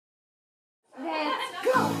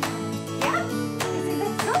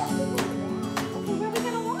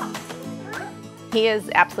He is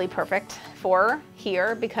absolutely perfect for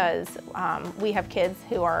here because we have kids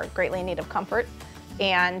who are greatly in need of comfort,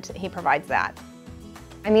 and he provides that.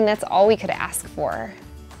 I mean, that's all we could ask for.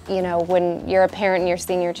 You know, when you're a parent and you're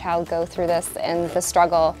seeing your child go through this and the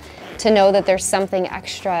struggle, to know that there's something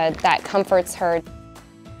extra that comforts her.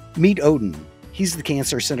 Meet Odin. He's the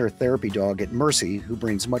Cancer Center therapy dog at Mercy who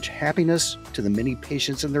brings much happiness to the many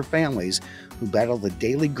patients and their families who battle the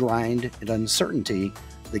daily grind and uncertainty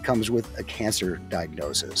that comes with a cancer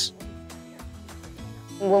diagnosis.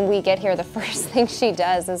 When we get here, the first thing she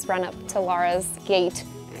does is run up to Laura's gate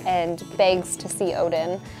and begs to see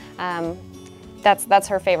Odin. That's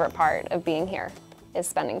her favorite part of being here, is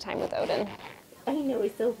spending time with Odin. I know,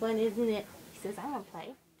 it's so fun, isn't it? He says, I want to play.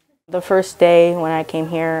 The first day when I came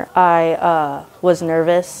here, I was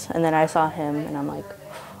nervous, and then I saw him, and I'm like,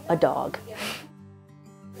 a dog.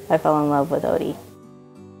 I fell in love with Odie.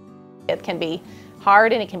 It can be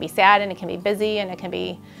hard, and it can be sad, and it can be busy, and it can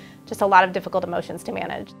be just a lot of difficult emotions to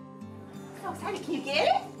manage. So excited, can you get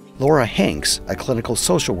it? Laura Hanks, a clinical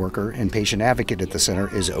social worker and patient advocate at the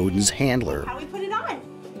center, is Odin's handler. How do we put it on?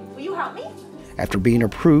 Will you help me? After being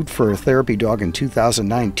approved for a therapy dog in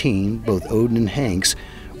 2019, both Odin and Hanks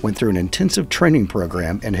went through an intensive training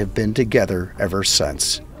program and have been together ever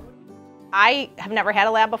since. I have never had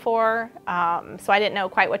a lab before, so I didn't know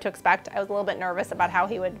quite what to expect. I was a little bit nervous about how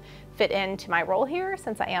he would fit into my role here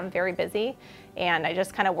since I am very busy, and I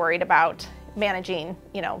just kind of worried about managing,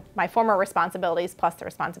 you know, my former responsibilities plus the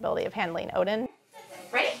responsibility of handling Odin.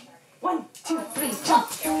 Ready? 1, 2, 3, jump.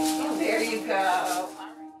 There you go.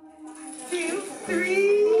 2,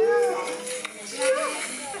 3.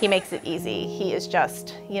 He makes it easy. He is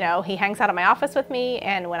just, you know, he hangs out at my office with me,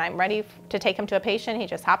 and when I'm ready to take him to a patient, he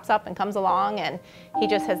just hops up and comes along, and he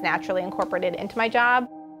just has naturally incorporated into my job.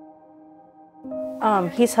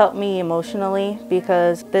 He's helped me emotionally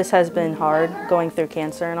because this has been hard, going through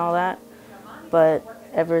cancer and all that. But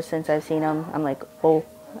ever since I've seen him, I'm like, oh,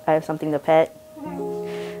 I have something to pet,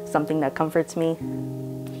 something that comforts me.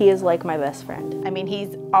 He is like my best friend. I mean,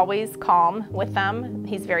 he's always calm with them.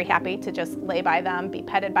 He's very happy to just lay by them, be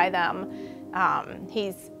petted by them.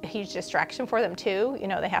 He's a huge distraction for them too. You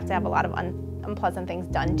know, they have to have a lot of unpleasant things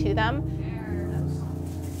done to them.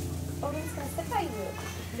 Odin's gonna sit by you.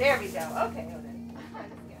 There we go. Okay, Odin.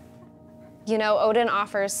 You know, Odin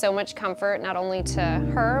offers so much comfort, not only to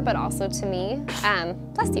her, but also to me.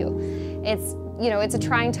 Bless you. It's, you know, it's a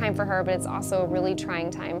trying time for her, but it's also a really trying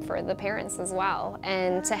time for the parents as well.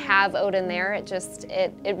 And to have Odin there,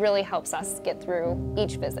 it really helps us get through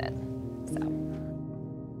each visit, so.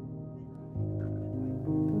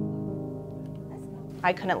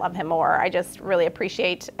 I couldn't love him more. I just really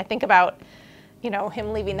appreciate, I think about, you know,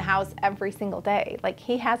 him leaving the house every single day. Like,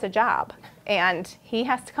 he has a job, and he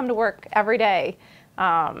has to come to work every day,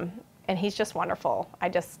 and he's just wonderful. I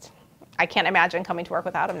can't imagine coming to work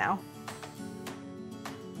without him now.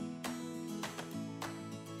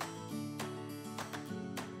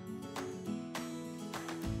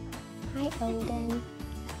 Hi, Odin.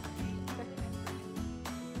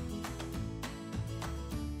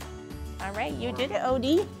 All right, you did it,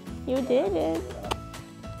 Odie. You did it.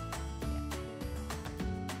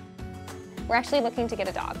 We're actually looking to get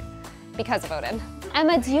a dog because of Odin.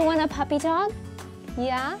 Emma, do you want a puppy dog?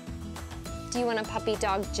 Yeah? Do you want a puppy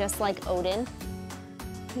dog just like Odin?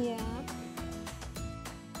 Yeah.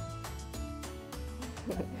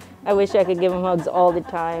 I wish I could give him hugs all the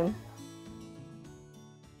time.